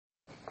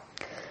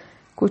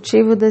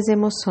Cultivo das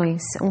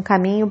emoções, um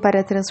caminho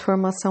para a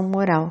transformação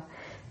moral,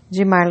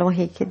 de Marlon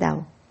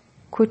Riquidal.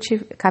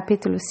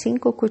 Capítulo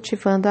 5,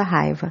 cultivando a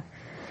raiva.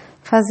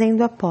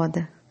 Fazendo a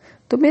poda.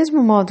 Do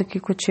mesmo modo que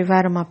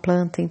cultivar uma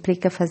planta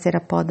implica fazer a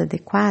poda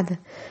adequada,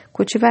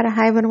 cultivar a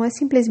raiva não é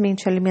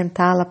simplesmente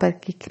alimentá-la para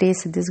que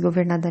cresça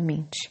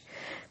desgovernadamente.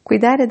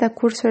 Cuidar é dar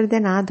curso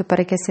ordenado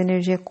para que essa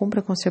energia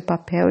cumpra com seu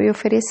papel e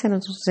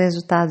ofereça-nos os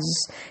resultados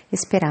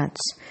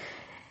esperados.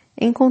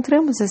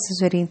 Encontramos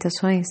essas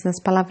orientações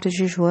nas palavras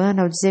de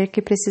Joana ao dizer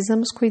que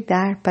precisamos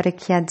cuidar para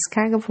que a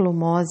descarga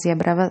volumosa e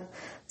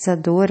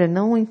abrasadora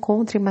não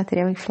encontre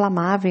material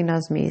inflamável em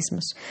nós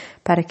mesmos,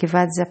 para que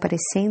vá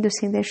desaparecendo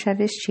sem deixar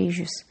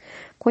vestígios.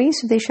 Com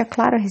isso, deixa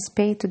claro a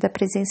respeito da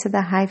presença da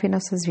raiva em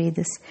nossas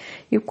vidas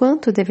e o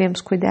quanto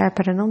devemos cuidar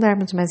para não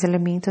darmos mais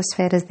alimento às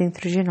feras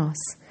dentro de nós.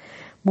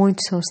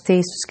 Muitos são os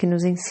textos que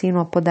nos ensinam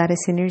a podar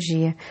essa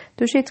energia,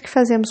 do jeito que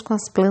fazemos com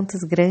as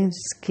plantas grandes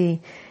que,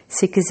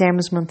 se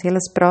quisermos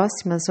mantê-las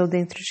próximas ou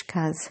dentro de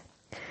casa.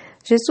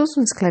 Jesus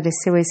nos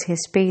esclareceu a esse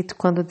respeito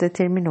quando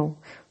determinou: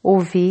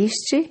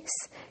 ouvistes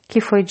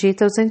que foi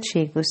dito aos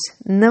antigos,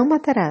 não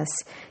matarás,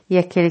 e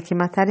aquele que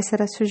matar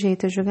será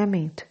sujeito a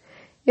julgamento.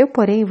 Eu,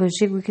 porém, vos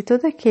digo que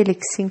todo aquele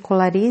que se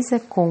encolariza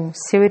com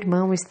seu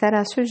irmão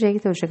estará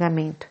sujeito ao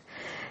julgamento.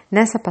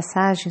 Nessa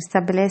passagem,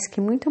 estabelece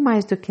que muito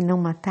mais do que não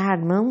matar,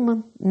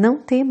 não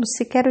temos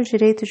sequer o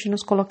direito de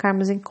nos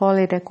colocarmos em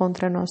cólera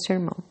contra nosso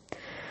irmão.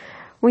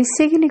 O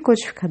insigne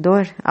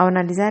codificador, ao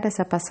analisar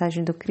essa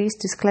passagem do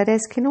Cristo,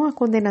 esclarece que não há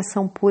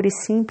condenação pura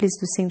e simples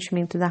do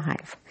sentimento da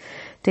raiva,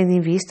 tendo em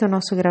vista o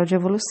nosso grau de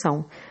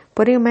evolução.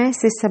 Porém, o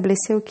Mestre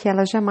estabeleceu que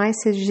ela jamais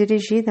seja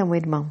dirigida a um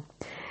irmão.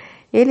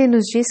 Ele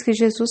nos diz que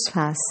Jesus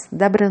faz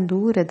da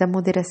brandura, da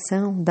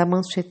moderação, da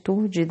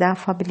mansuetude, da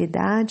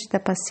afabilidade,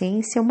 da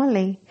paciência uma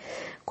lei.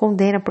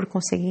 Condena, por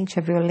conseguinte,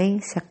 a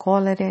violência, a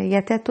cólera e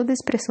até toda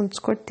expressão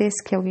descortês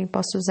que alguém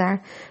possa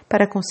usar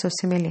para com seu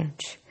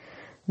semelhante.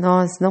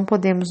 Nós não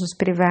podemos nos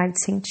privar de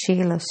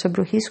senti-la,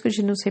 sob o risco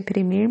de nos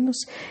reprimirmos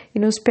e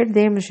nos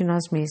perdermos de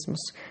nós mesmos.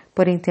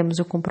 Porém, temos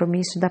o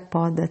compromisso da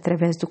poda,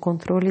 através do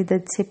controle e da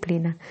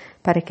disciplina,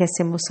 para que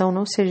essa emoção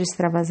não seja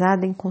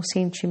extravasada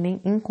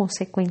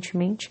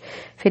inconsequentemente,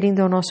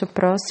 ferindo ao nosso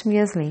próximo e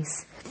as leis.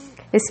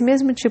 Esse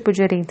mesmo tipo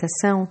de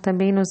orientação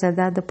também nos é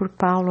dada por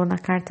Paulo na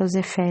carta aos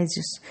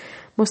Efésios,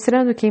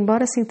 mostrando que,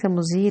 embora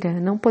sintamos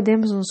ira, não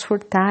podemos nos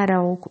furtar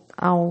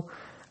ao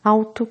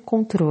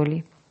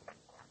autocontrole.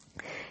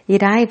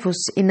 Irai-vos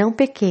e não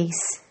pequeis.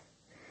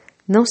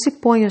 Não se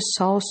ponha o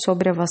sol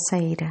sobre a vossa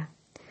ira.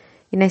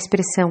 E na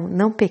expressão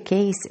não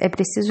pequeis é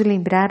preciso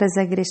lembrar as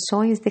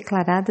agressões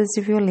declaradas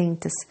e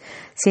violentas,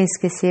 sem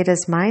esquecer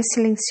as mais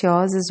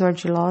silenciosas ou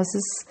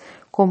ardilosas,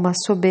 como a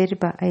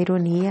soberba, a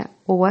ironia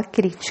ou a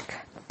crítica.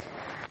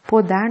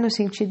 Podar no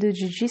sentido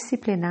de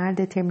disciplinar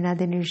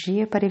determinada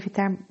energia para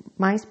evitar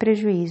mais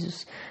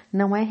prejuízos,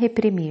 não é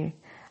reprimir.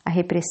 A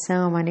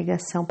repressão é uma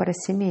negação para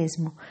si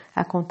mesmo,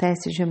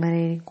 acontece de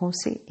maneira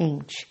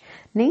inconsciente.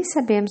 Nem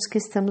sabemos que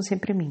estamos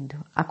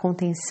reprimindo. A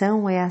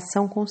contenção é a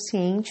ação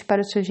consciente para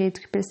o sujeito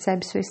que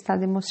percebe seu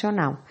estado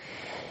emocional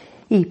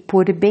e,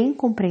 por bem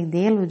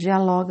compreendê-lo,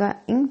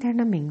 dialoga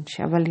internamente,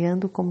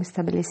 avaliando como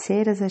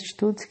estabelecer as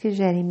atitudes que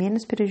gerem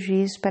menos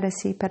prejuízo para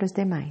si e para os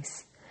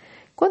demais.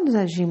 Quando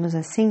agimos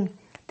assim,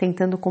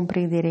 tentando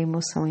compreender a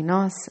emoção em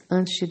nós,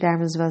 antes de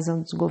darmos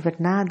vazão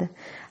desgovernada,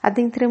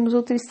 adentramos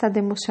outro estado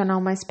emocional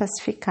mais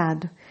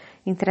pacificado,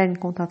 entrar em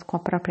contato com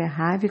a própria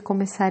raiva e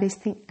começar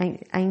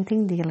a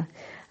entendê-la,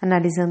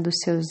 analisando os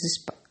seus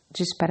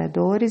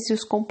disparadores e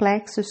os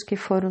complexos que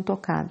foram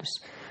tocados.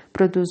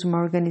 Produz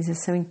uma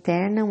organização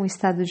interna, um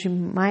estado de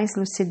mais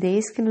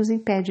lucidez que nos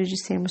impede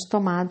de sermos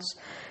tomados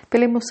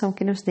pela emoção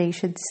que nos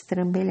deixa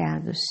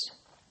destrambelhados.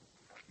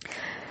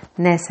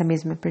 Nessa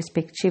mesma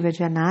perspectiva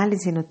de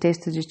análise, no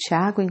texto de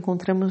Tiago,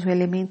 encontramos um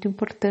elemento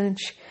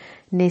importante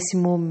nesse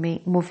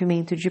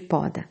movimento de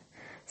poda.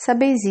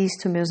 Sabeis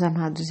isto, meus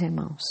amados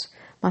irmãos,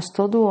 mas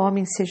todo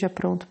homem seja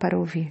pronto para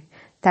ouvir,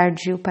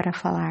 tardio para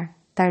falar,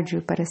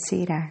 tardio para se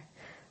irar,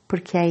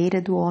 porque a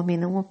ira do homem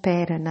não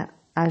opera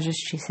a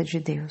justiça de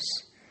Deus.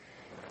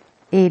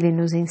 Ele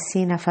nos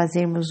ensina a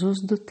fazermos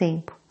uso do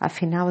tempo,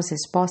 afinal as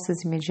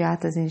respostas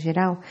imediatas em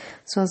geral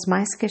são as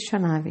mais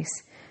questionáveis.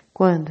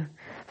 Quando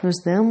nos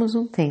damos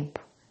um tempo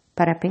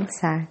para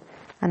pensar,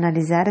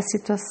 analisar as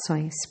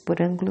situações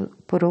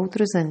por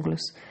outros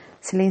ângulos,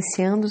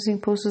 silenciando os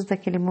impulsos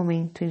daquele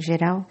momento, em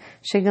geral,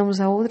 chegamos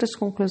a outras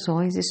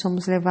conclusões e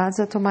somos levados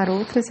a tomar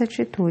outras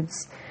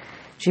atitudes,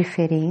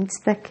 diferentes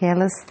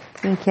daquelas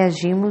em que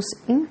agimos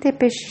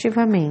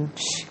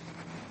intempestivamente.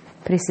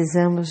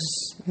 Precisamos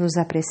nos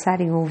apressar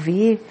em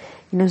ouvir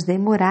e nos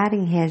demorar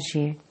em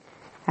reagir.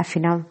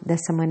 Afinal,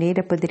 dessa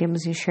maneira,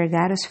 poderemos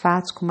enxergar os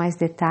fatos com mais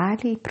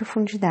detalhe e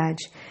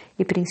profundidade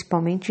e,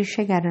 principalmente,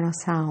 enxergar a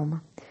nossa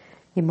alma.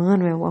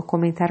 Emmanuel, ao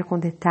comentar com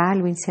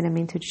detalhe o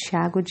ensinamento de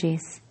Tiago,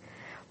 diz: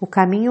 o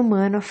caminho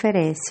humano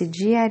oferece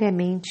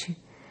diariamente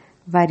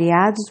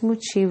variados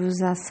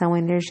motivos à ação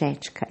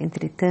energética.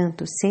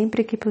 Entretanto,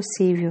 sempre que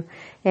possível,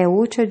 é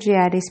útil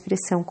adiar a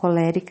expressão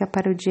colérica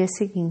para o dia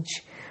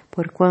seguinte,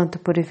 porquanto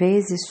por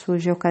vezes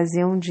surge a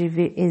ocasião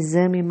de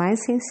exame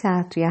mais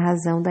sensato e a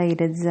razão da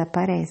ira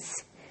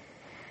desaparece.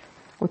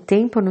 O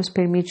tempo nos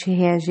permite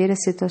reagir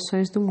às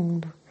situações do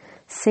mundo,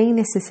 sem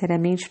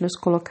necessariamente nos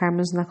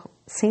colocarmos na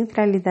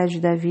centralidade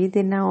da vida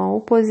e na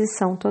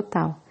oposição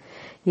total,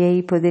 e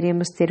aí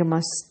poderíamos ter uma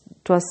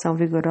atuação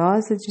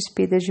vigorosa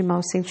despida de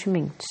maus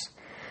sentimentos.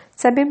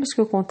 Sabemos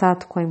que o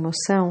contato com a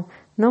emoção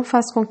não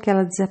faz com que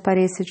ela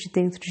desapareça de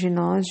dentro de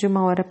nós de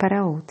uma hora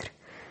para outra.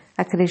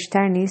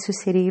 Acreditar nisso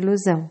seria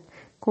ilusão.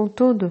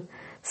 Contudo,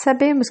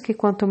 sabemos que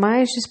quanto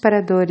mais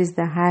disparadores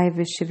da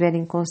raiva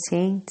estiverem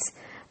conscientes,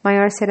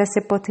 maior será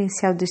seu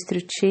potencial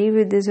destrutivo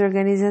e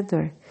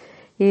desorganizador.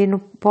 E no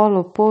polo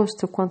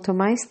oposto, quanto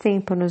mais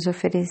tempo nos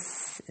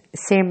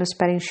oferecermos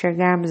para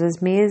enxergarmos as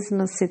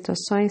mesmas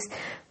situações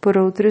por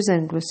outros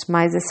ângulos,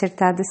 mais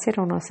acertadas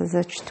serão nossas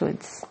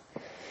atitudes.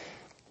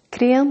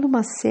 Criando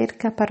uma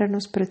cerca para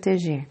nos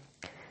proteger.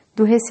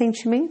 Do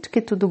ressentimento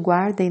que tudo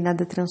guarda e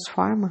nada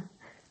transforma,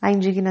 a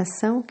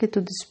indignação que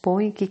tudo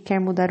expõe e que quer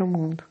mudar o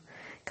mundo.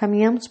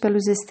 Caminhamos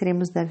pelos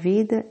extremos da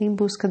vida em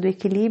busca do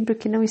equilíbrio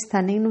que não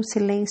está nem no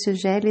silêncio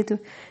gélido,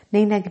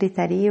 nem na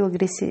gritaria ou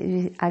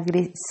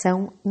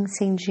agressão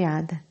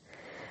incendiada.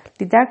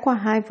 Lidar com a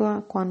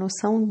raiva com a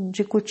noção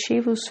de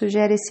cultivo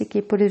sugere-se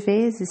que, por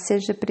vezes,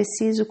 seja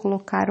preciso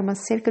colocar uma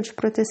cerca de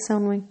proteção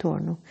no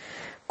entorno,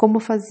 como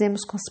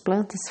fazemos com as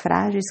plantas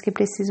frágeis que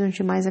precisam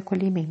de mais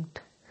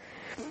acolhimento.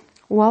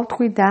 O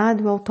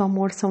autocuidado e o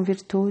autoamor são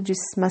virtudes,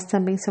 mas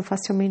também são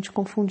facilmente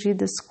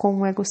confundidas com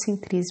o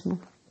egocentrismo.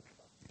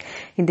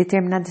 Em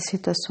determinadas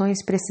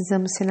situações,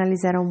 precisamos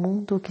sinalizar ao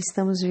mundo o que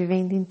estamos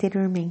vivendo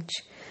interiormente,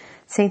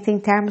 sem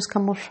tentarmos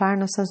camuflar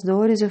nossas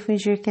dores ou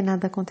fingir que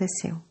nada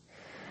aconteceu.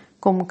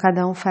 Como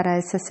cada um fará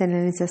essa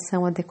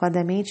sinalização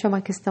adequadamente é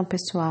uma questão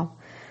pessoal,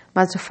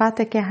 mas o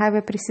fato é que a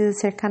raiva precisa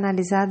ser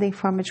canalizada em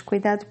forma de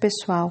cuidado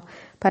pessoal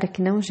para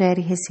que não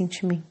gere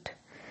ressentimento.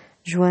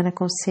 Joana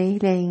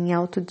aconselha em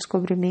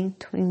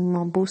autodescobrimento, em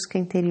uma busca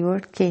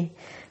interior que,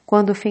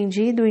 quando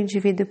ofendido, o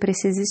indivíduo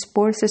precisa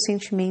expor seus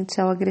sentimentos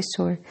ao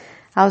agressor,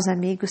 aos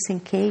amigos sem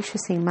queixa,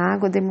 sem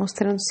mágoa,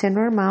 demonstrando ser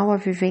normal a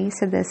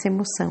vivência dessa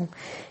emoção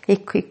e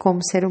que,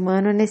 como ser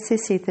humano,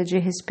 necessita de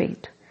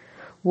respeito.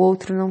 O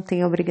outro não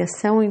tem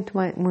obrigação e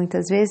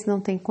muitas vezes não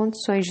tem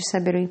condições de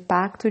saber o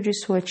impacto de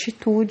sua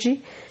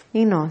atitude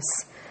em nós,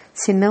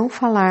 se não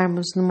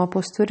falarmos numa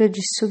postura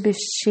de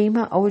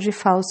subestima ou de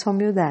falsa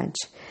humildade.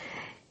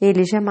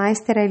 Ele jamais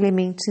terá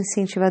elementos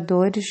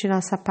incentivadores de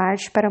nossa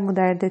parte para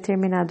mudar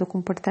determinado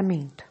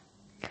comportamento.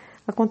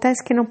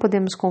 Acontece que não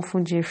podemos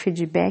confundir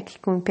feedback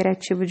com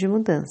imperativo de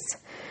mudança.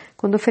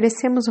 Quando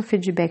oferecemos um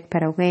feedback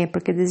para alguém é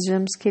porque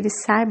desejamos que ele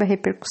saiba a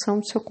repercussão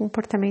do seu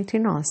comportamento em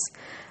nós.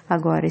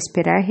 Agora,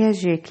 esperar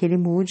reagir que ele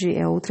mude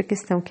é outra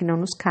questão que não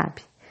nos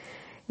cabe.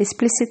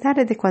 Explicitar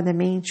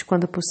adequadamente,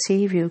 quando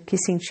possível, o que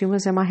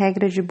sentimos é uma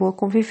regra de boa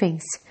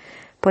convivência.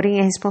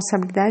 Porém, a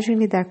responsabilidade em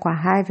lidar com a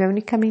raiva é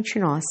unicamente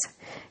nossa,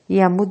 e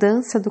a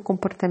mudança do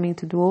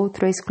comportamento do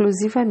outro é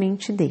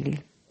exclusivamente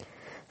dele.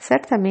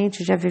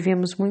 Certamente já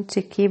vivemos muitos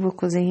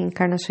equívocos em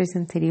reencarnações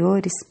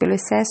anteriores pelo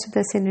excesso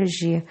dessa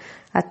energia,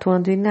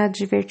 atuando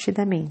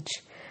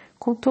inadvertidamente.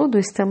 Contudo,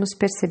 estamos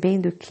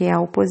percebendo que a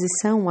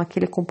oposição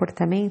àquele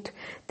comportamento,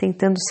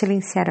 tentando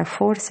silenciar a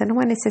força,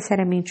 não é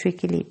necessariamente o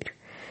equilíbrio.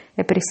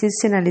 É preciso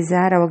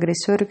sinalizar ao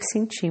agressor o que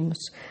sentimos.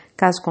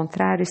 Caso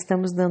contrário,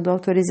 estamos dando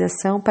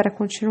autorização para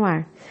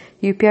continuar.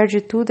 E o pior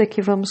de tudo é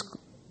que vamos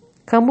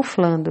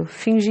camuflando,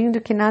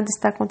 fingindo que nada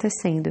está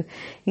acontecendo.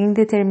 E em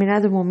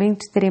determinado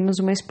momento teremos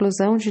uma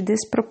explosão de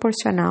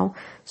desproporcional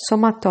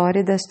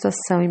somatória da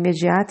situação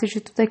imediata e de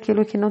tudo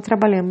aquilo que não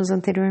trabalhamos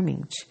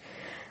anteriormente.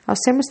 Ao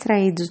sermos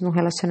traídos num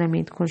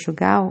relacionamento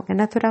conjugal, é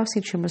natural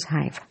sentirmos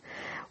raiva.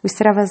 O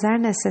extravasar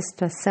nessa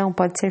situação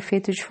pode ser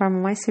feito de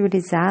forma mais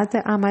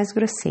civilizada a mais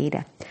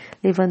grosseira,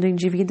 levando o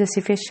indivíduo a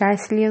se fechar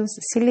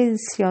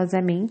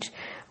silenciosamente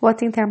ou a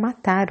tentar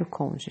matar o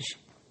cônjuge.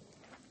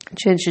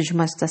 Diante de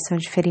uma situação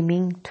de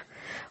ferimento,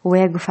 o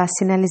ego faz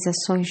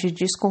sinalizações de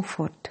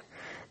desconforto.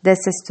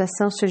 Dessa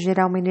situação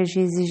surgirá uma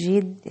energia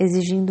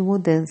exigindo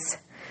mudança.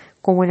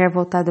 Com o olhar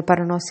voltado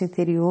para o nosso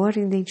interior,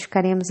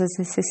 identificaremos as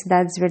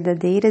necessidades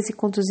verdadeiras e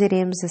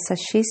conduziremos essa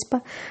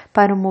chispa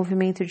para um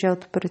movimento de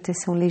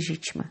autoproteção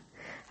legítima.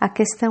 A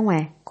questão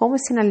é, como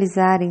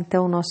sinalizar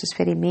então nossos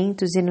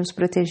ferimentos e nos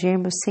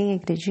protegermos sem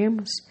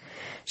agredirmos?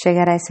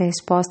 Chegar a essa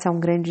resposta é um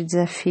grande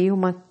desafio,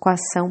 uma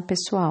equação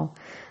pessoal.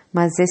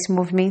 Mas esse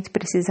movimento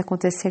precisa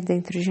acontecer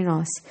dentro de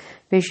nós.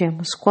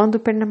 Vejamos, quando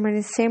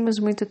permanecemos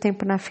muito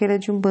tempo na fila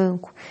de um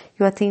banco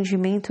e o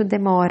atendimento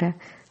demora,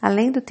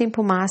 além do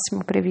tempo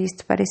máximo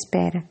previsto para a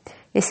espera,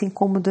 esse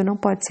incômodo não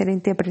pode ser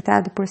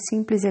interpretado por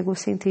simples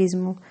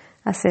egocentrismo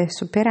a ser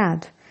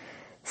superado.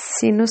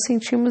 Se nos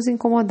sentimos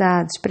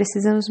incomodados,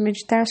 precisamos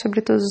meditar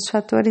sobre todos os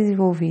fatores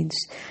envolvidos.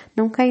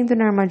 não caindo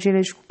na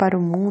armadilha de culpar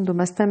o mundo,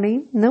 mas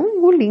também não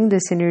engolindo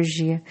essa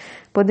energia.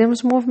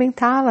 Podemos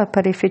movimentá-la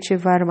para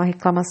efetivar uma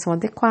reclamação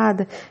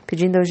adequada,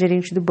 pedindo ao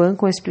gerente do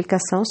banco uma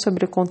explicação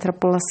sobre a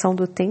contrapolação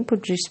do tempo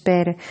de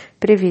espera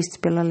previsto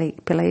pela lei,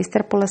 pela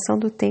extrapolação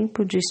do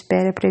tempo de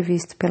espera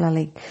previsto pela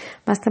lei.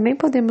 Mas também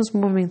podemos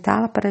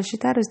movimentá-la para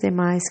agitar os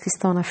demais que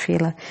estão na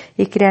fila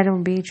e criar um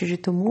ambiente de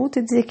tumulto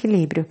e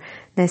desequilíbrio.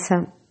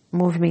 Nessa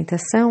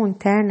movimentação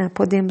interna,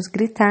 podemos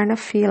gritar na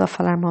fila,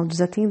 falar mal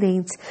dos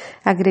atendentes,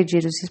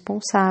 agredir os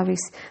responsáveis.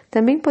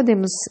 Também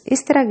podemos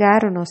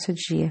estragar o nosso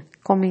dia,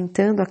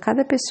 comentando a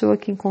cada pessoa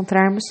que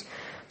encontrarmos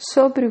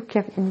sobre o que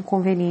é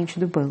inconveniente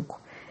do banco.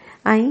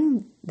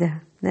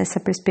 Ainda nessa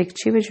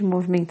perspectiva de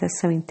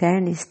movimentação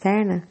interna e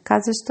externa,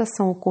 caso a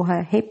situação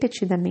ocorra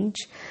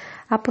repetidamente,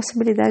 há a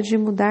possibilidade de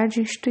mudar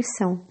de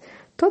instituição.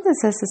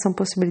 Todas essas são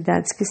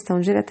possibilidades que estão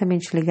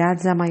diretamente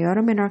ligadas à maior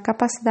ou menor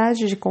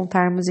capacidade de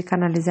contarmos e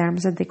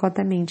canalizarmos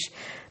adequadamente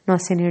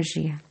nossa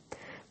energia.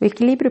 O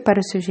equilíbrio para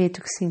o sujeito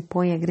que se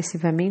impõe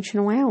agressivamente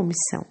não é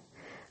omissão.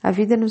 A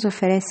vida nos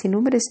oferece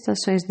inúmeras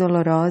situações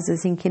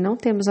dolorosas em que não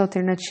temos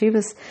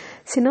alternativas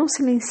se não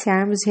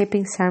silenciarmos e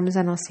repensarmos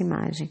a nossa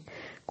imagem.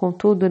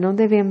 Contudo, não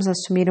devemos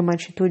assumir uma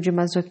atitude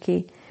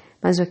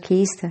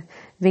masoquista,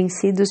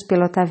 vencidos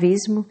pelo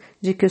atavismo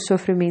de que o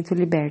sofrimento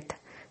liberta,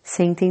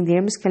 sem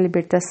entendermos que a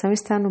libertação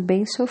está no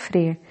bem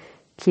sofrer,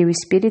 que o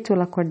Espírito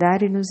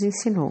Lacordaire nos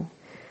ensinou.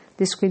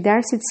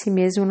 Descuidar-se de si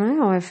mesmo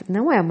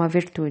não é uma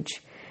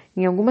virtude.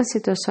 Em algumas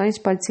situações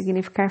pode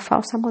significar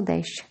falsa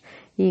modéstia,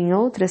 e em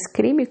outras,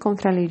 crime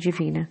contra a lei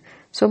divina.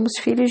 Somos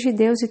filhos de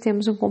Deus e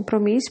temos um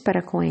compromisso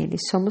para com Ele,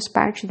 somos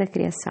parte da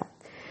criação.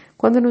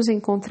 Quando nos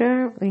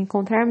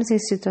encontrarmos em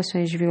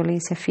situações de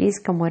violência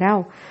física ou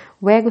moral,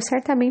 o ego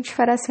certamente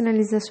fará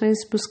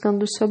sinalizações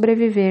buscando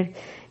sobreviver,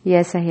 e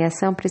essa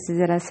reação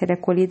precisará ser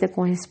acolhida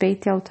com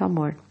respeito e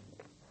auto-amor.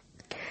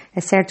 É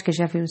certo que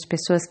já vimos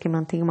pessoas que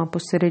mantêm uma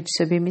postura de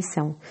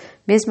submissão,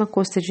 mesmo à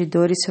custa de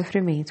dor e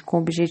sofrimento, com o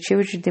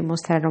objetivo de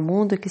demonstrar ao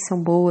mundo que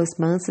são boas,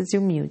 mansas e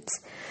humildes.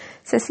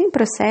 Se assim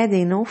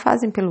procedem, não o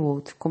fazem pelo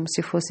outro, como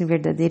se fossem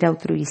verdadeiras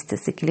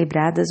altruístas,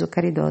 equilibradas ou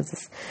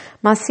caridosas,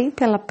 mas sim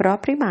pela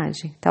própria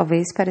imagem,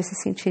 talvez para se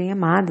sentirem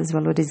amadas,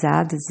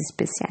 valorizadas e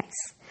especiais.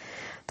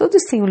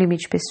 Todos têm um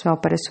limite pessoal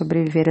para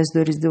sobreviver às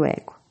dores do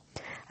ego.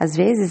 Às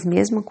vezes,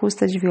 mesmo à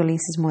custa de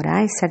violências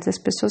morais, certas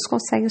pessoas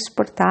conseguem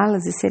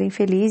suportá-las e serem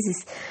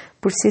felizes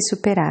por se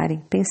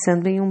superarem,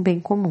 pensando em um bem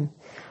comum.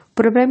 O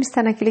problema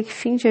está naquele que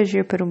finge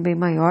agir por um bem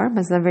maior,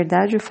 mas na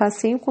verdade o faz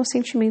sem o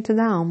consentimento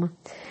da alma.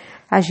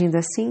 Agindo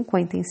assim, com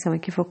a intenção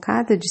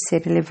equivocada de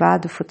ser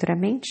elevado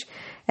futuramente,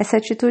 essa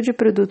atitude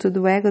produto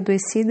do ego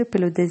adoecido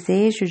pelo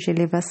desejo de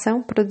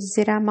elevação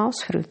produzirá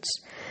maus frutos.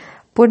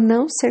 Por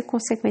não ser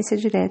consequência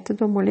direta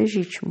do amor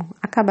legítimo,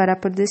 acabará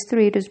por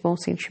destruir os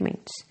bons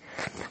sentimentos.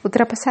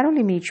 Ultrapassar o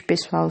limite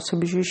pessoal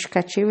sob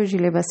justificativa de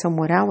elevação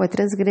moral é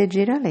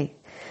transgredir a lei,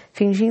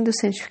 fingindo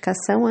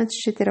santificação antes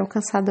de ter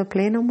alcançado a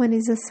plena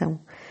humanização.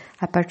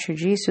 A partir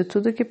disso,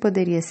 tudo que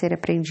poderia ser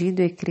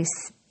aprendido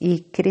e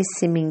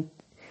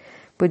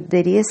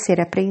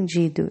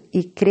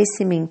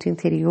crescimento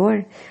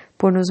interior,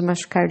 por nos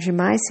machucar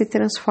demais, se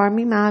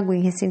transforma em mágoa,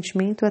 em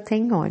ressentimento, até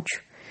em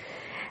ódio.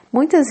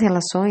 Muitas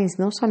relações,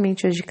 não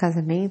somente as de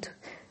casamento,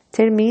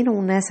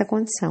 terminam nessa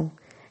condição.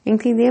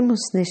 Entendemos,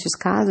 nestes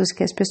casos,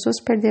 que as pessoas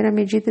perderam a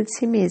medida de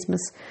si mesmas,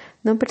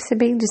 não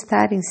percebendo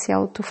estarem se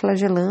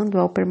autoflagelando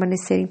ao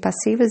permanecerem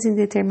passivas em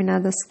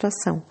determinada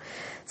situação.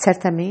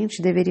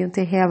 Certamente deveriam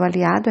ter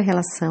reavaliado a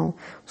relação,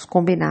 os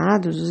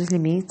combinados, os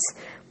limites,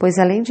 pois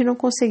além de não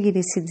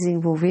conseguirem se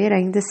desenvolver,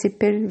 ainda se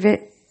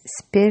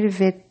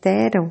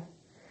perverteram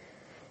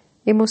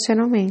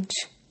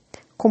emocionalmente,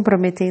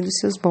 comprometendo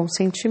seus bons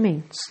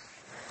sentimentos.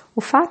 O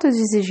fato de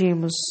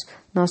exigirmos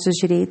nossos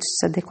direitos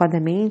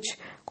adequadamente,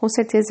 com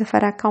certeza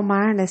fará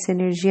acalmar essa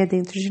energia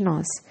dentro de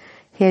nós.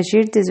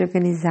 Reagir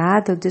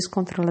desorganizada ou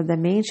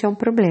descontroladamente é um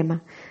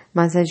problema,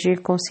 mas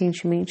agir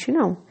conscientemente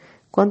não.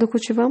 Quando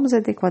cultivamos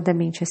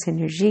adequadamente essa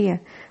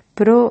energia,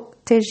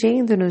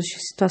 protegendo-nos de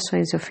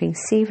situações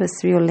ofensivas,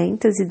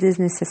 violentas e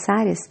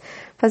desnecessárias,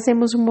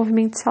 fazemos um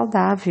movimento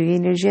saudável e a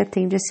energia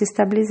tende a se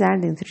estabilizar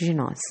dentro de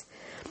nós.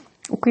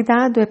 O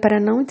cuidado é para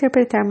não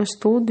interpretarmos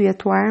tudo e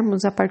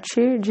atuarmos a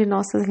partir de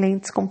nossas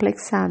lentes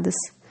complexadas.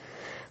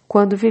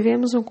 Quando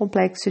vivemos um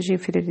complexo de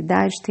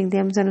inferioridade,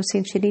 tendemos a nos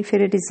sentir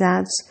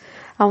inferiorizados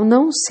ao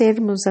não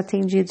sermos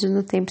atendidos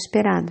no tempo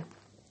esperado.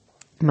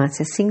 Mas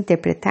se assim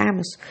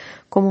interpretarmos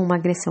como uma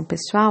agressão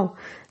pessoal,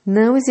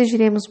 não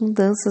exigiremos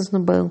mudanças no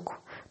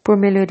banco por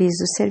melhorias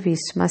do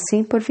serviço, mas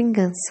sim por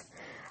vingança.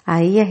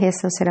 Aí a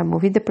reação será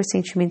movida por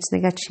sentimentos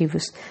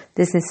negativos,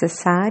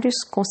 desnecessários,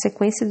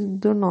 consequência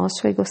do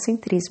nosso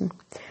egocentrismo.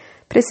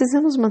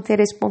 Precisamos manter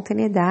a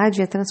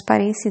espontaneidade e a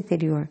transparência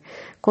interior,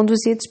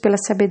 conduzidos pela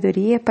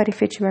sabedoria para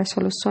efetivar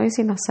soluções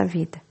em nossa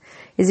vida.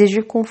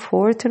 Exigir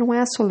conforto não é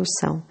a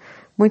solução,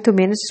 muito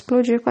menos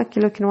explodir com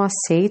aquilo que não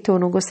aceito ou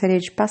não gostaria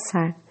de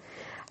passar.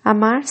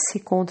 Armar-se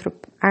contra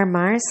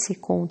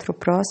o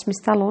próximo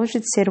está longe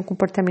de ser um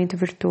comportamento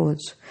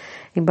virtuoso,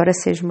 embora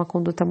seja uma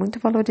conduta muito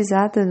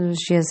valorizada nos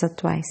dias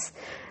atuais,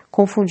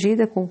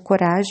 confundida com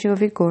coragem ou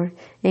vigor,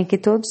 em que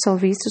todos são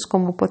vistos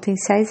como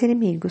potenciais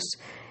inimigos,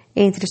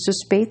 entre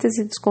suspeitas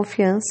e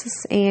desconfianças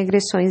em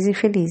agressões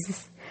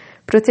infelizes.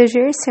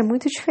 Proteger-se é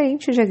muito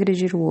diferente de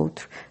agredir o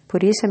outro,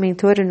 por isso a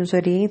mentora nos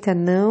orienta a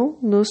não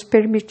nos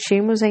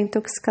permitirmos a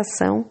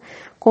intoxicação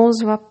com os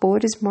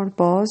vapores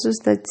morbosos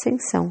da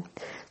dissensão,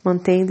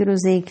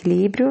 mantendo-nos em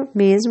equilíbrio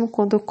mesmo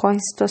quando ocorrem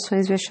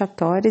situações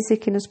vexatórias e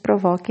que nos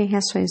provoquem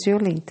reações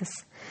violentas.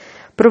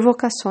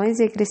 Provocações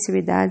e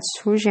agressividade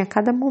surgem a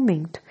cada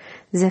momento,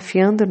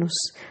 desafiando-nos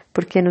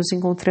porque nos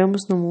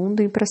encontramos no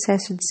mundo em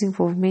processo de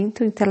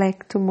desenvolvimento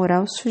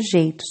intelecto-moral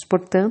sujeitos,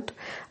 portanto,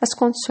 às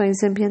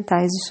condições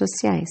ambientais e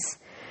sociais.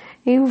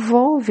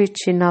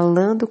 Envolve-te na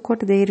lã do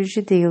Cordeiro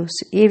de Deus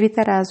e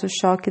evitarás o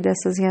choque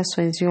dessas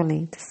reações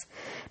violentas.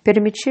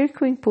 Permitir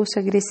que o impulso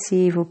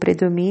agressivo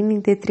predomine em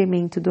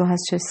detrimento do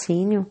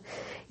raciocínio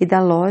e da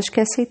lógica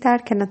é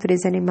aceitar que a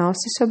natureza animal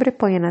se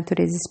sobrepõe à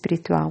natureza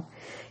espiritual.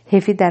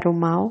 Revidar o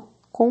mal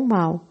com o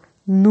mal.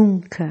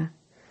 Nunca.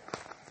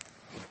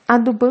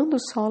 Adubando o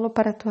solo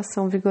para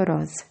atuação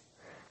vigorosa.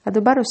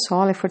 Adubar o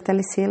solo é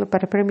fortalecê-lo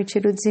para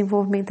permitir o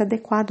desenvolvimento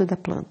adequado da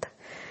planta.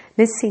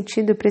 Nesse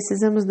sentido,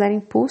 precisamos dar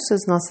impulso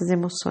às nossas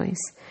emoções,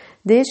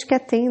 desde que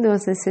atendam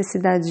às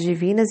necessidades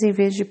divinas em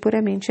vez de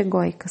puramente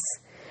egóicas.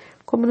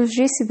 Como nos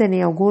disse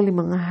Daniel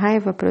Goleman, a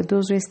raiva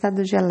produz um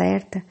estado de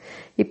alerta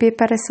e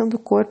preparação do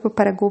corpo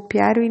para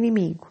golpear o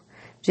inimigo,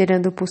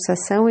 gerando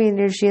pulsação e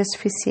energia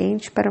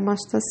suficiente para uma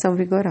situação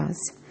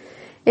vigorosa.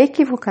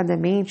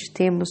 Equivocadamente,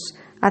 temos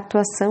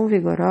atuação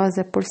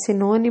vigorosa por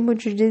sinônimo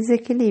de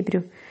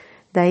desequilíbrio.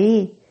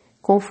 Daí,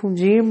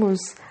 confundirmos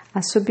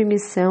a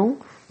submissão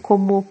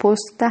como o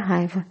oposto da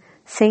raiva,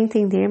 sem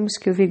entendermos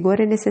que o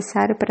vigor é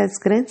necessário para as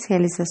grandes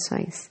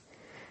realizações.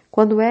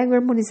 Quando o ego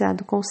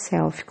harmonizado com o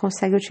self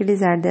consegue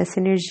utilizar dessa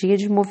energia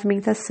de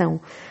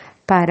movimentação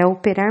para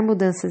operar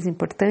mudanças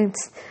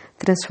importantes,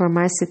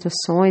 transformar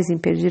situações,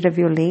 impedir a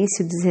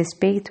violência e o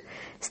desrespeito,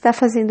 está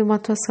fazendo uma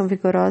atuação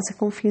vigorosa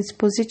com fins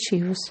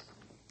positivos.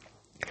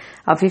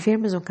 Ao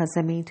vivermos um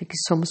casamento em que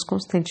somos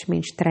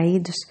constantemente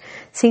traídos,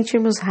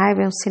 sentirmos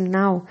raiva é um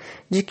sinal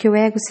de que o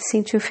ego se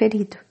sentiu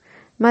ferido.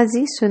 Mas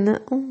isso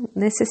não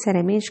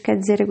necessariamente quer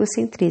dizer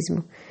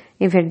egocentrismo.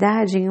 Em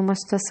verdade, em uma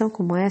situação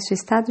como essa, o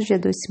estado de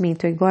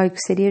adoecimento egóico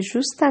seria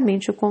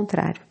justamente o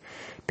contrário.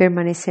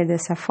 Permanecer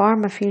dessa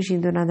forma,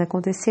 fingindo nada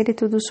acontecer e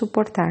tudo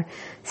suportar,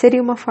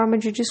 seria uma forma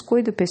de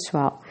descuido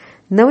pessoal.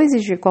 Não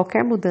exigir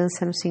qualquer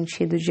mudança no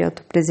sentido de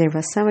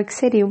autopreservação é que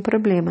seria um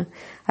problema.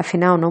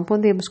 Afinal, não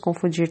podemos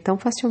confundir tão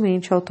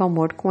facilmente o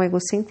auto-amor com o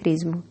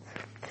egocentrismo.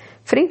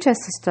 Frente a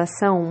essa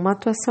situação, uma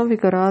atuação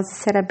vigorosa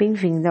será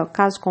bem-vinda.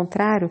 Caso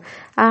contrário,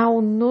 ao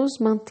nos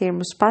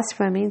mantermos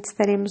passivamente,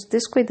 estaremos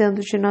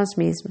descuidando de nós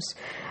mesmos.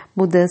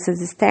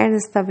 Mudanças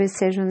externas talvez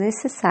sejam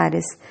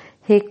necessárias,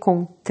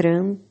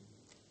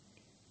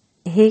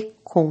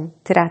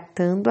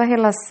 recontratando a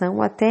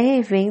relação até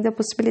revendo a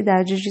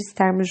possibilidade de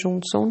estarmos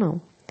juntos ou não.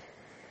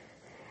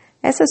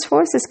 Essas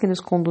forças que nos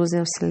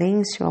conduzem ao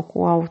silêncio, ao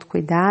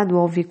autocuidado,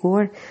 ao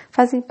vigor,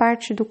 fazem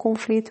parte do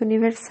conflito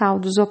universal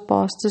dos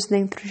opostos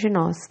dentro de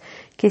nós,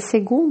 que,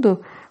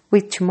 segundo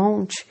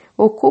Whitmont,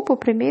 ocupa o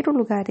primeiro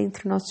lugar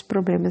entre nossos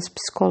problemas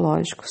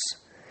psicológicos.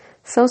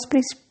 São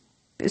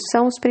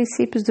os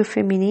princípios do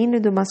feminino e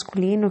do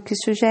masculino que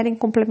sugerem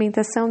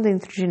complementação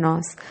dentro de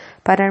nós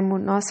para a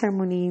nossa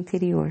harmonia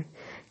interior.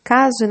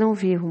 Caso não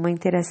viva uma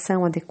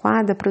interação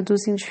adequada,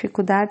 produzem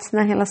dificuldades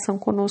na relação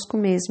conosco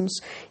mesmos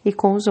e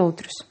com os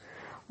outros.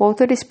 O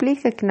autor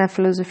explica que na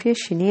filosofia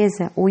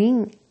chinesa, o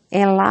yin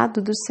é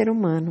lado do ser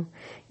humano,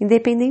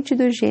 independente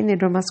do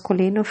gênero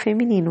masculino ou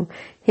feminino,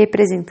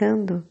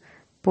 representando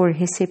por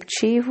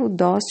receptivo,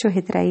 dócil,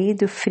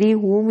 retraído,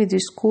 frio, úmido,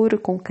 escuro,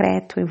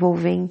 concreto,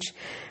 envolvente,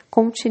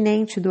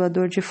 continente,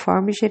 doador de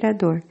forma e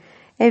gerador.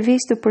 É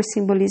visto por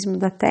simbolismo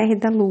da terra e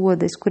da lua,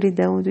 da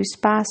escuridão e do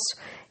espaço.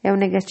 É o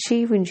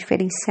negativo,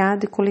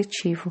 indiferenciado e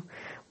coletivo.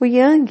 O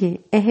yang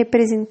é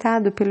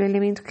representado pelo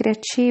elemento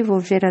criativo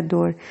ou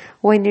gerador,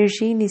 ou a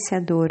energia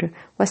iniciadora,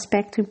 o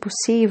aspecto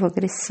impulsivo,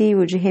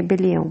 agressivo, de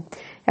rebelião.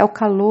 É o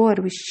calor,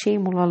 o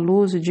estímulo, a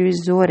luz, o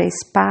divisor, a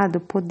espada,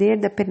 o poder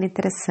da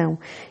penetração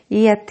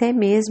e até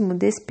mesmo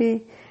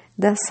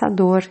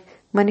despedaçador.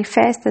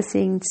 Manifesta-se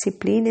em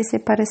disciplina e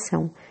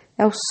separação.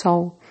 É o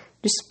sol.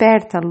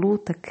 Desperta,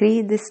 luta,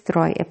 cria e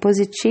destrói. É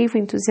positivo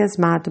e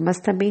entusiasmado, mas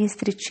também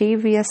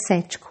restritivo e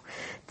ascético.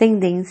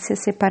 Tendência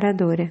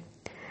separadora.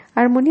 A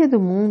harmonia do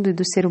mundo e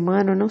do ser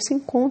humano não se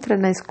encontra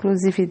na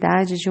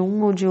exclusividade de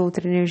uma ou de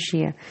outra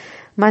energia,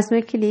 mas no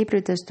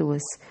equilíbrio das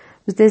duas.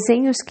 Os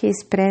desenhos que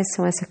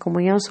expressam essa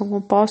comunhão são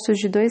compostos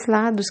de dois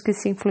lados que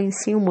se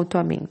influenciam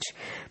mutuamente,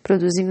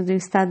 produzindo um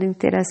estado de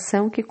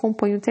interação que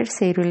compõe o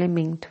terceiro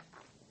elemento.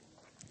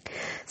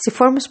 Se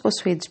formos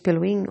possuídos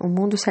pelo yin, o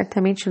mundo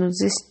certamente nos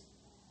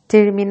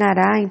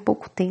exterminará em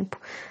pouco tempo,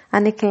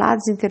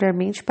 aniquilados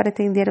interiormente para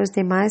atender aos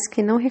demais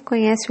que não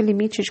reconhecem o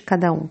limite de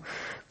cada um,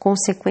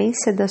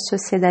 consequência da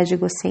sociedade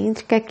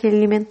egocêntrica que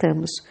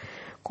alimentamos.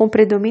 Com o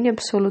predomínio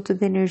absoluto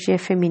da energia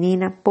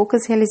feminina,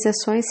 poucas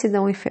realizações se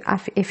dão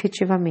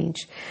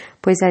efetivamente,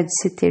 pois há de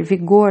se ter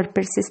vigor,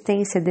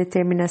 persistência,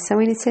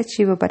 determinação e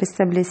iniciativa para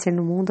estabelecer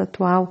no mundo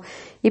atual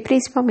e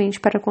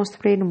principalmente para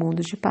construir um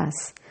mundo de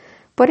paz.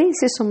 Porém,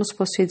 se somos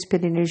possuídos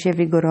pela energia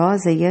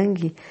vigorosa,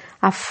 Yang,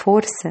 a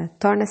força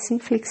torna-se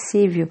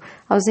inflexível,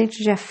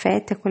 ausente de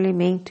afeto e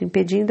acolhimento,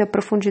 impedindo a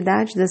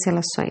profundidade das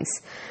relações,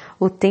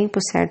 o tempo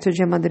certo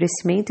de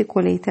amadurecimento e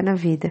colheita na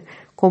vida,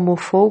 como o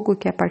fogo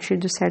que a partir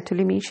do certo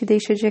limite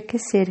deixa de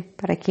aquecer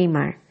para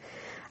queimar.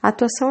 A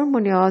atuação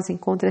harmoniosa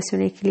encontra-se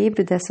no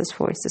equilíbrio dessas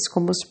forças,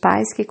 como os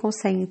pais que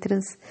conseguem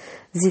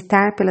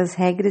transitar pelas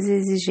regras e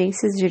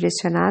exigências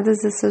direcionadas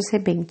a seus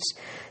rebentos,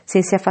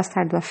 sem se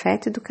afastar do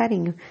afeto e do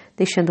carinho,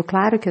 deixando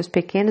claro que aos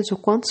pequenos o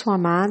quanto são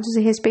amados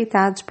e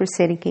respeitados por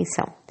serem quem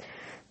são.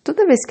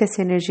 Toda vez que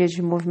essa energia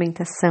de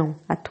movimentação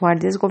atuar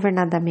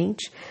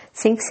desgovernadamente,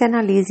 sem que se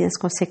analisem as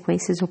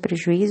consequências ou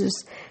prejuízos,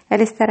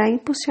 ela estará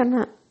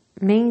impulsionalmente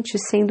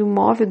sendo um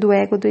móvel do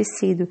ego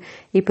adoecido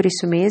e por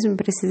isso mesmo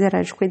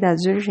precisará de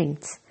cuidados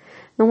urgentes.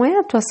 Não é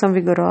a atuação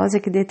vigorosa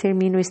que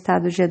determina o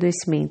estado de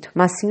adoecimento,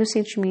 mas sim os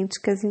sentimentos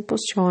que as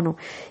impulsionam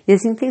e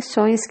as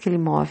intenções que lhe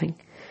movem.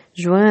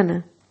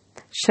 Joana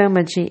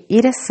chama de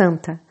ira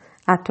santa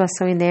a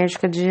atuação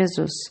enérgica de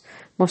Jesus.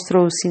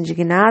 Mostrou-se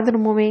indignado no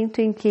momento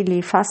em que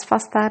lhe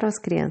afastaram as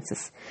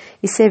crianças,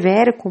 e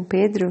severo com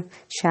Pedro,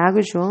 Tiago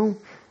e João,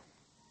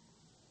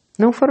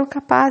 não foram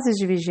capazes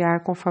de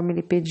vigiar conforme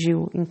ele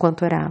pediu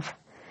enquanto orava.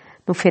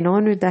 No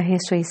fenômeno da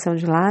ressurreição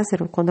de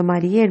Lázaro, quando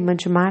Maria, irmã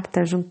de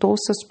Marta,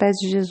 juntou-se aos pés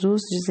de Jesus,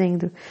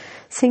 dizendo: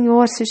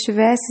 Senhor, se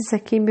estivesses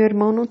aqui, meu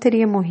irmão não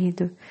teria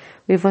morrido.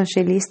 O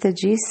evangelista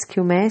diz que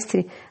o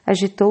mestre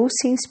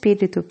agitou-se em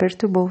espírito,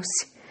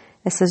 perturbou-se.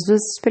 Essas duas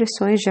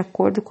expressões, de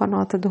acordo com a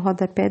nota do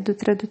rodapé do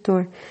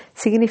tradutor,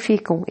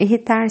 significam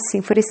irritar-se,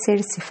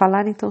 enfurecer-se,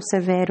 falar em tom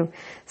severo,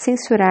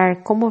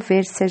 censurar,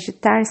 comover-se,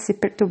 agitar-se,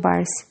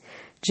 perturbar-se,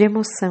 de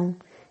emoção,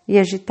 e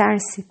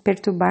agitar-se,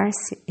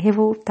 perturbar-se,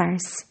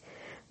 revoltar-se.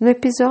 No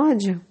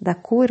episódio da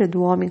cura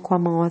do homem com a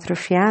mão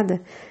atrofiada,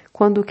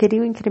 quando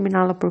queriam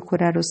incriminá-lo por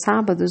curar os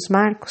sábados,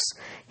 Marcos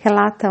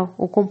relata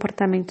o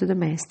comportamento do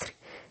mestre.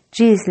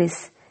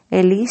 Diz-lhes: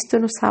 é lícito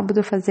no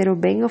sábado fazer o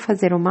bem ou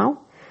fazer o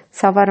mal?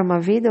 Salvar uma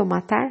vida ou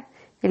matar?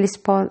 Eles,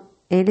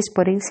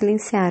 porém,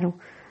 silenciaram,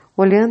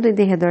 olhando em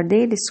derredor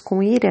deles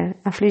com ira,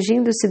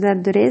 afligindo-se da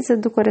dureza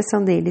do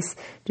coração deles.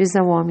 Diz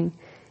ao homem: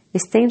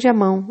 estende a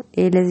mão.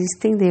 Ele as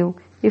estendeu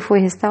e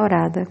foi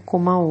restaurada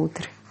como a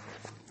outra.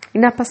 E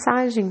na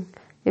passagem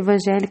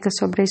evangélica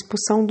sobre a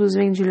expulsão dos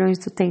vendilhões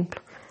do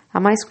templo, a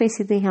mais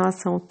conhecida em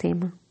relação ao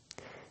tema,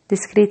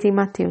 descrita em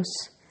Mateus.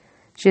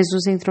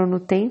 Jesus entrou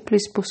no templo e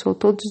expulsou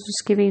todos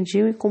os que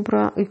vendiam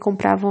e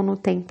compravam no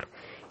templo,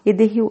 e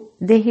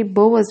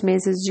derribou as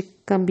mesas de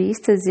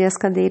cambistas e as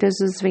cadeiras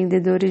dos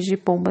vendedores de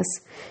pombas,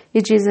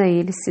 e diz a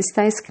eles: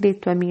 está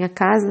escrito, a minha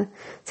casa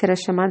será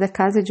chamada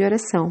casa de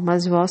oração,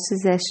 mas vós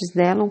fizestes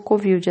dela um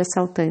covil de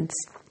assaltantes.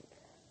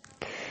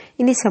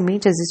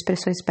 Inicialmente as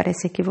expressões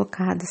parecem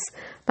equivocadas,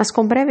 mas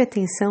com breve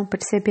atenção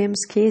percebemos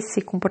que esse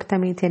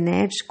comportamento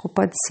enérgico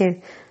pode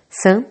ser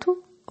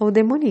santo ou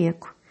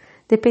demoníaco,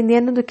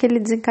 dependendo do que ele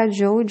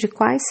desencadeou e de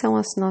quais são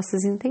as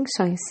nossas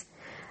intenções.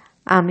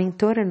 A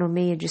mentora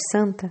nomeia de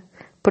santa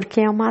porque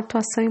é uma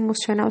atuação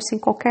emocional sem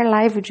qualquer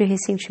laivo de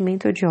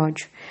ressentimento ou de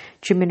ódio,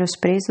 de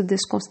menosprezo ou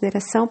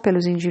desconsideração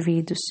pelos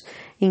indivíduos,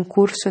 em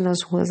curso nas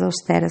suas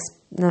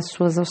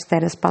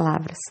austeras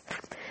palavras.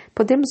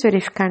 Podemos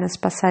verificar nas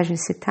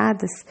passagens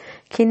citadas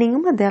que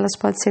nenhuma delas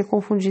pode ser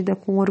confundida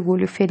com o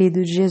orgulho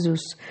ferido de Jesus,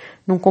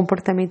 num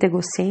comportamento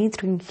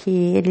egocêntrico em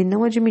que ele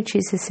não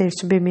admitisse ser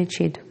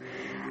submetido.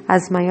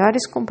 As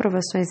maiores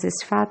comprovações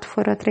desse fato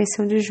foram a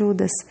traição de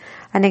Judas,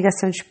 a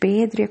negação de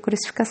Pedro e a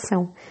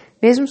crucificação.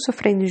 Mesmo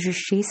sofrendo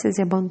injustiças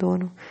e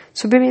abandono,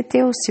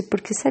 submeteu-se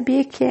porque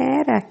sabia que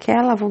era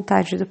aquela a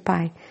vontade do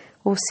Pai,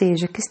 ou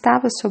seja, que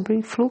estava sob o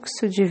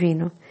influxo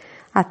divino.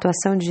 A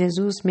atuação de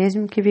Jesus,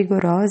 mesmo que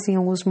vigorosa em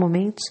alguns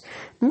momentos,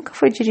 nunca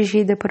foi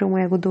dirigida por um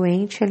ego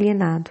doente e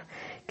alienado,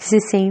 que se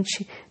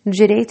sente no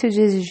direito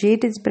de exigir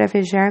e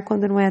desbravejar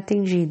quando não é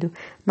atendido,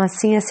 mas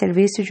sim a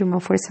serviço de uma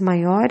força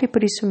maior e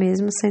por isso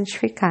mesmo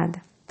santificada.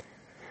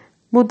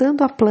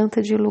 Mudando a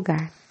planta de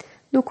lugar.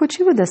 No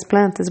cultivo das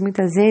plantas,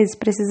 muitas vezes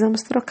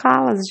precisamos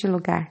trocá-las de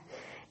lugar.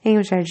 Em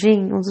um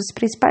jardim, um dos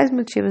principais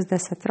motivos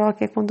dessa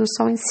troca é quando o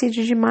sol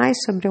incide demais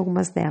sobre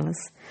algumas delas.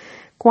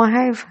 Com a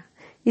raiva,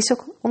 isso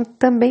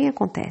também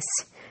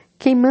acontece.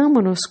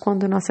 Queimamo-nos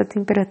quando nossa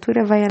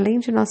temperatura vai além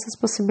de nossas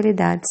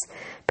possibilidades.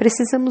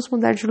 Precisamos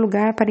mudar de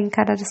lugar para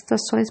encarar as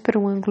situações por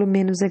um ângulo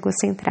menos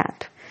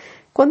egocentrado.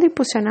 Quando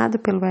impulsionado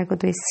pelo ego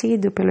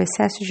adoecido, pelo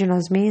excesso de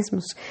nós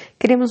mesmos,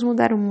 queremos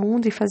mudar o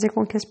mundo e fazer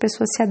com que as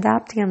pessoas se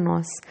adaptem a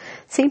nós,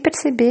 sem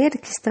perceber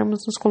que estamos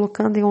nos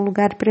colocando em um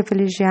lugar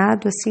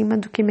privilegiado acima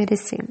do que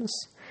merecemos.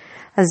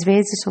 Às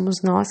vezes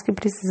somos nós que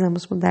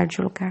precisamos mudar de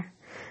lugar.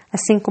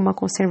 Assim como a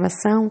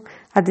conservação,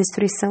 a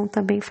destruição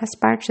também faz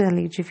parte da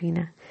lei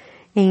divina.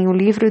 Em O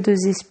Livro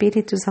dos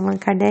Espíritos, Allan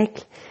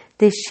Kardec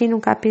destina um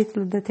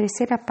capítulo da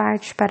terceira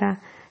parte para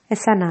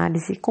essa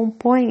análise.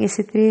 Compõe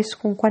esse trecho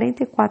com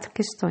 44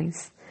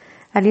 questões.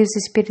 Ali os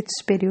espíritos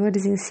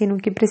superiores ensinam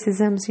que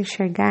precisamos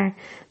enxergar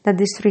na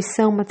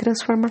destruição uma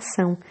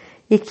transformação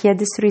e que a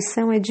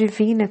destruição é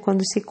divina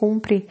quando se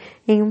cumpre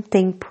em um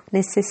tempo,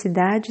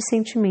 necessidade e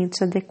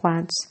sentimentos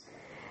adequados.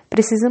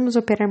 Precisamos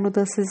operar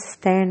mudanças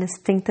externas,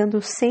 tentando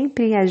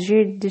sempre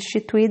agir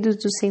destituídos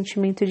do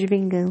sentimento de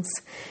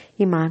vingança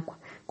e mágoa,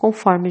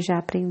 conforme já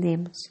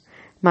aprendemos.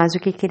 Mas o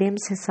que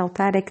queremos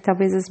ressaltar é que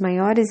talvez as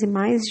maiores e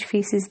mais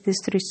difíceis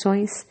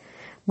destruições,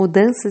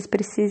 mudanças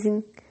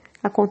precisem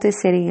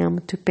acontecer em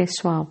âmbito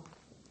pessoal.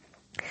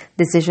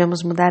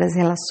 Desejamos mudar as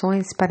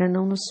relações para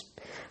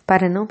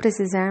não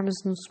precisarmos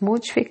nos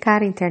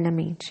modificar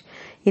internamente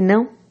e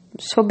não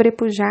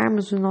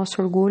sobrepujarmos o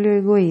nosso orgulho e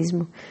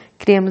egoísmo.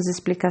 Criamos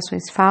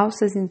explicações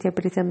falsas,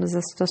 interpretamos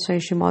as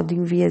situações de modo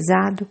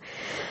enviesado,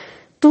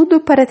 tudo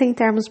para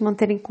tentarmos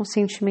manter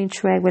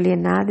inconscientemente o ego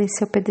alienado em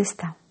seu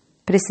pedestal.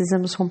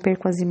 Precisamos romper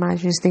com as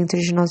imagens dentro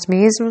de nós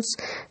mesmos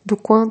do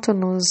quanto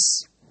nós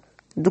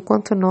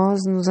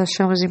nos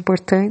achamos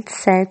importantes,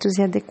 certos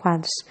e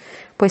adequados,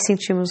 pois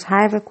sentimos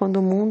raiva quando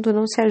o mundo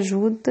não se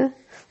ajusta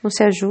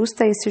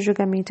a esse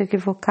julgamento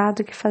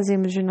equivocado que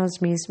fazemos de nós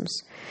mesmos.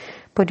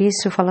 Por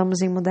isso,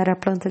 falamos em mudar a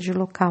planta de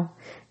local,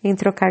 em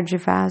trocar de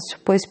vaso,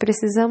 pois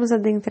precisamos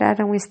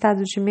adentrar a um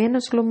estado de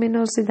menos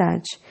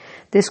luminosidade,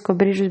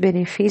 descobrir os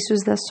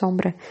benefícios da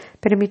sombra,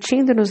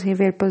 permitindo-nos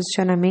rever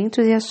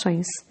posicionamentos e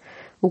ações.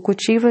 O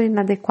cultivo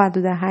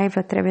inadequado da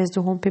raiva através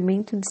do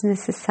rompimento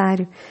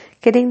desnecessário,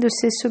 querendo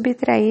se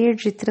subtrair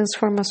de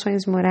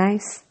transformações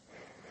morais,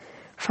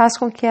 faz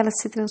com que ela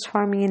se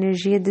transforme em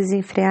energia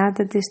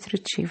desenfreada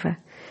destrutiva.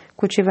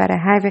 Cultivar a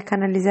raiva é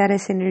canalizar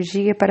essa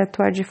energia para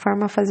atuar de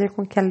forma a fazer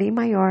com que a lei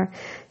maior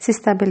se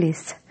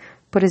estabeleça.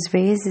 Por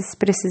vezes,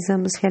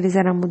 precisamos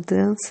realizar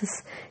mudanças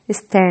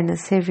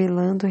externas,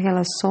 revelando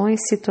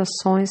relações,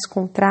 situações,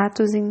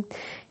 contratos e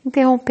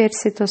interromper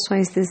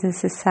situações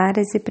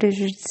desnecessárias e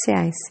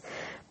prejudiciais.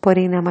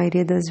 Porém, na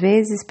maioria das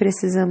vezes,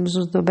 precisamos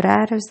nos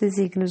dobrar aos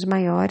desígnios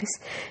maiores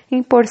e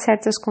impor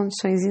certas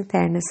condições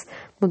internas,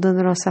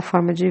 mudando nossa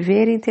forma de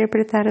ver e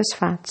interpretar os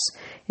fatos,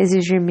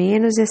 exigir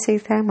menos e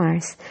aceitar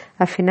mais.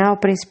 Afinal, o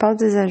principal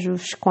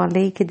desajuste com a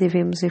lei que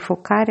devemos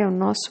enfocar é o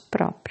nosso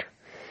próprio.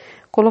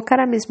 Colocar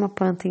a mesma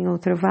planta em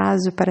outro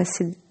vaso para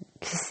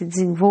que se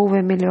desenvolva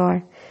é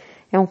melhor.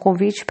 É um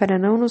convite para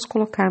não nos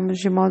colocarmos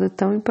de modo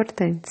tão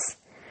importantes.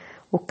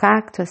 O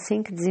cacto,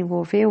 assim que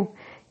desenvolveu,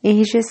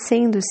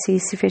 enrijecendo-se e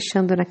se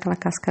fechando naquela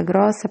casca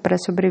grossa para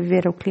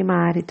sobreviver ao clima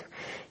árido,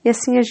 e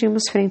assim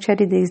agimos frente à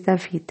aridez da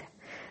vida.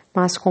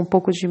 Mas com um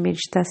pouco de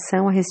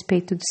meditação a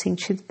respeito do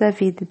sentido da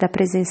vida e da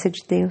presença de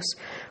Deus,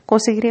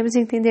 conseguiremos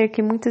entender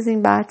que muitos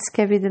embates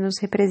que a vida nos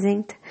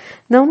representa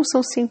não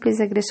são simples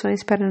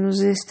agressões para nos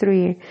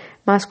destruir,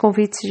 mas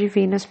convites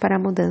divinos para a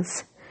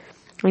mudança.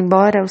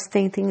 Embora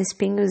ostentem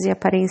espinhos e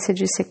aparência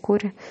de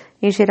secura,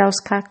 em geral os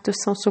cactos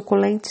são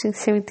suculentos em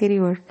seu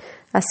interior.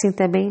 Assim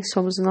também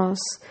somos nós,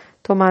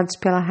 tomados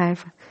pela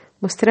raiva.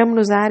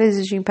 Mostramos-nos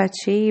áreas de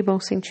empatia e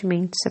bons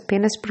sentimentos,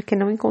 apenas porque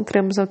não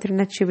encontramos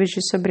alternativas de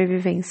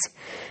sobrevivência.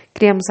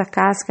 Criamos a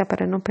casca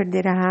para não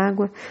perder a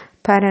água,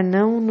 para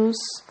não nos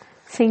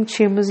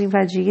sentirmos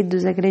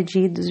invadidos,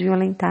 agredidos,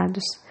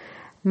 violentados.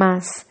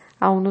 Mas,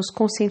 ao nos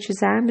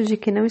conscientizarmos de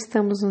que não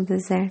estamos no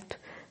deserto,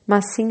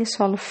 mas sim em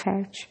solo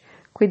fértil,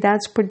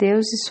 cuidados por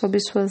Deus e sob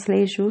suas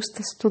leis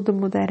justas, tudo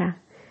mudará.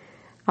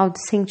 Ao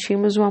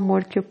sentirmos o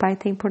amor que o Pai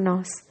tem por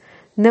nós,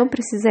 não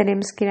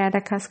precisaremos criar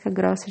a casca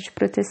grossa de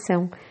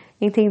proteção,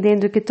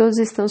 entendendo que todos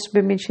estão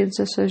submetidos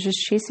à sua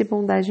justiça e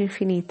bondade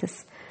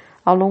infinitas.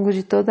 Ao longo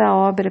de toda a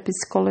obra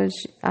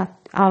Psicologia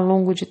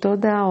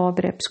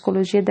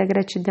da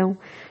Gratidão,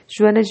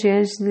 Joana de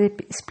Anjos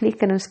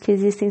explica-nos que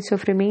existem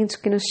sofrimentos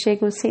que nos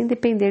chegam sem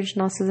depender de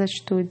nossas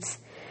atitudes.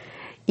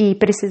 E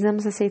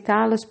precisamos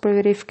aceitá-los por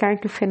verificar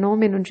que o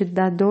fenômeno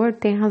da dor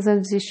tem razão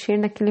de existir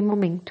naquele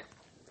momento.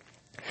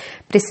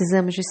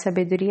 Precisamos de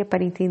sabedoria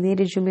para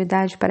entender e de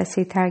humildade para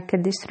aceitar que a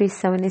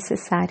destruição é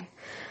necessária.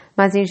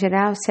 Mas, em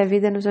geral, se a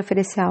vida nos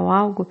oferecer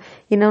algo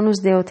e não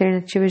nos dê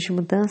alternativas de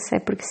mudança, é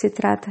porque se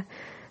trata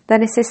da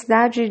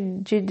necessidade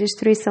de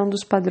destruição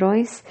dos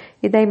padrões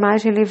e da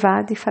imagem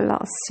elevada e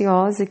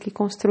falaciosa que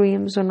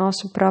construímos o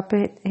nosso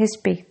próprio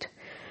respeito.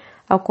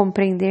 Ao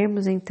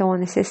compreendermos, então, a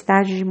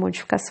necessidade de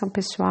modificação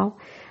pessoal,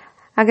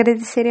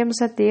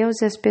 agradeceremos a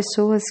Deus e às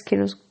pessoas que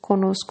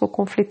conosco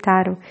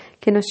conflitaram,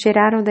 que nos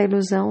tiraram da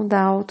ilusão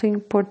da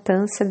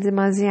autoimportância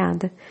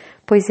demasiada,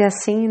 pois se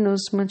assim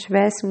nos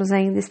mantivéssemos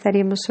ainda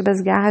estaríamos sob as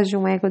garras de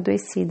um ego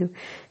adoecido,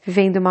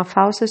 vivendo uma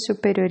falsa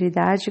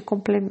superioridade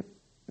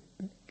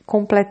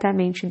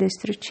completamente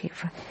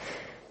destrutiva.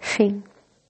 Fim.